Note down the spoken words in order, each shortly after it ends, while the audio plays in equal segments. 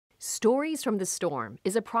Stories from the Storm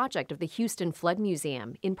is a project of the Houston Flood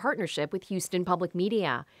Museum in partnership with Houston Public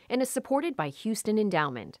Media and is supported by Houston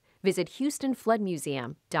Endowment. Visit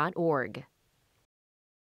houstonfloodmuseum.org.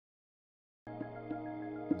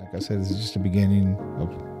 Like I said, this is just the beginning of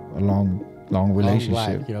a long relationship.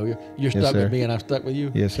 Long life. You know, you're stuck with me and I'm stuck with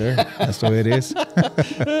you. Yes, sir. That's the way it is.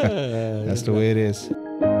 That's the way it is.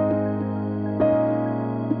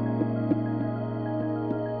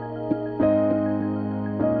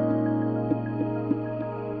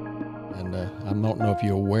 I don't know if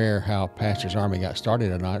you're aware how Pastor's Army got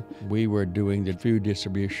started or not. We were doing the food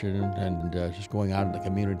distribution and just going out in the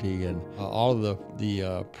community, and all of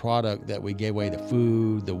the product that we gave away, the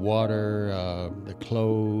food, the water, the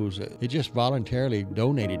clothes, it just voluntarily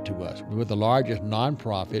donated to us. We're the largest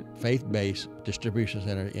nonprofit, faith-based distribution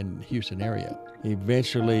center in the Houston area.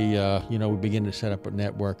 Eventually, we began to set up a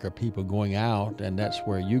network of people going out, and that's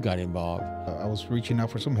where you got involved. I was reaching out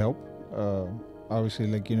for some help.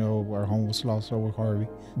 Obviously, our home was lost over Harvey.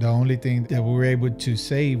 The only thing that we were able to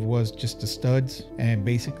save was just the studs and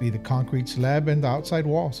basically the concrete slab and the outside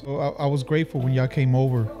walls. So I was grateful when y'all came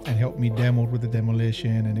over and helped me demo with the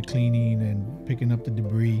demolition and the cleaning and picking up the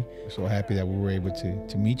debris. So happy that we were able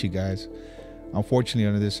to meet you guys. Unfortunately,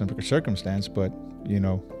 under this circumstance, but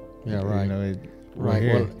Yeah, right. Right.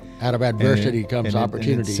 Well, out of adversity comes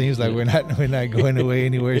opportunity. It seems like we're not going away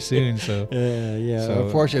anywhere soon. So So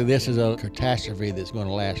unfortunately, this is a catastrophe that's going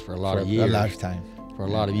to last for a lot of years, a lifetime, for a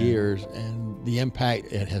lot of years, and the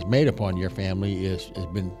impact it has made upon your family has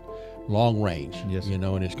been long range. Yes. And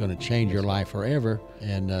it's going to change your life forever.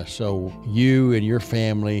 And so you and your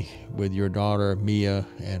family, with your daughter Mia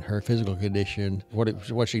and her physical condition,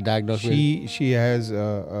 what's she diagnosed with? She has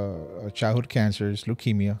a childhood cancer. It's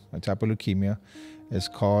leukemia, a type of leukemia. It's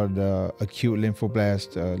called acute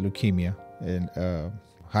lymphoblast leukemia, and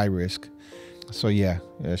high risk. So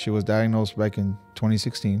she was diagnosed back in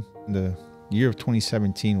 2016. The year of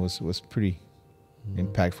 2017 was pretty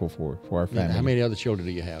impactful for our family. Yeah, how many other children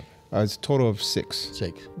do you have? It's a total of six.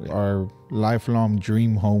 6. Our lifelong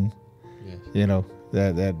dream home. Yes.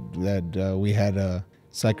 That we had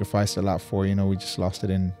sacrificed a lot for. We just lost it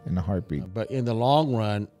in a heartbeat. But in the long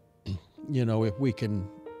run, if we can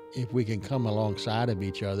come alongside of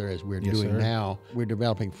each other as we're doing now, we're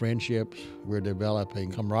developing friendships, we're developing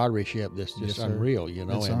camaraderie that's just unreal.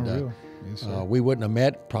 It's unreal. Yes, we wouldn't have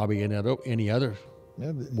met probably in any other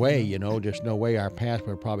way. Just no way our paths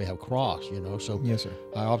would probably have crossed. So yes, sir.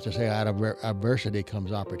 I often say out of adversity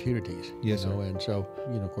comes opportunities. Yes, sir. And so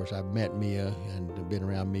of course I've met Mia and been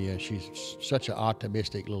around Mia. She's such an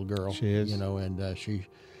optimistic little girl. She is. And she.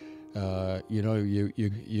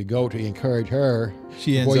 You go to encourage her.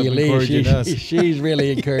 She ends before up you leave, encouraging us. She's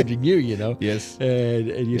really encouraging you. Yes.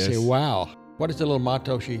 And you say, "Wow, what is the little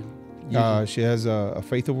motto she uses?" She has a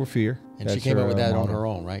faith over fear. And she came up with that on her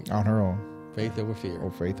own, right? On her own. Faith over fear. Oh,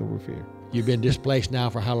 faith over fear. You've been displaced now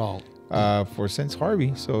for how long? Since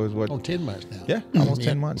Harvey, so it's 10 months now. Yeah, almost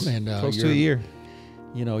 10 months. And close to a year.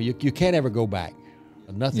 You can't ever go back.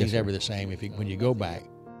 Nothing's Yes, ever the same when you go back.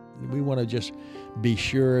 We want to just be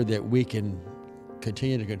sure that we can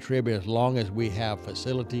continue to contribute as long as we have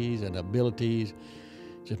facilities and abilities.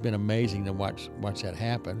 It's just been amazing to watch that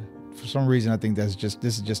happen. For some reason, I think this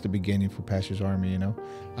is just the beginning for Pastor's Army.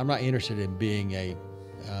 I'm not interested in being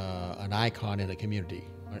an icon in the community.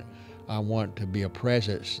 I want to be a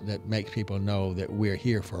presence that makes people know that we're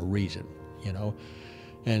here for a reason.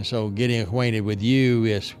 And so getting acquainted with you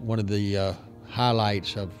is one of the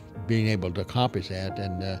highlights of being able to accomplish that.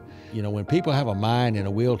 And when people have a mind and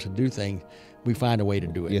a will to do things, we find a way to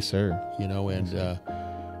do it. Yes, sir.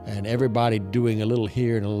 And everybody doing a little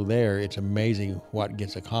here and a little there, it's amazing what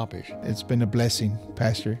gets accomplished. It's been a blessing,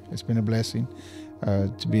 Pastor. It's been a blessing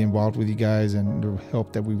to be involved with you guys and the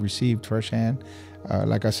help that we received firsthand.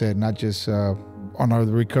 Like I said, not just on our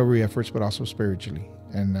recovery efforts, but also spiritually.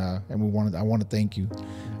 And I want to thank you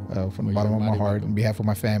from the bottom of my heart, on behalf of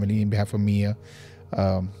my family, on behalf of Mia,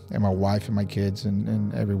 and my wife and my kids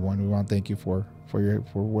and everyone. We want to thank you for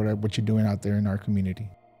what you're doing out there in our community.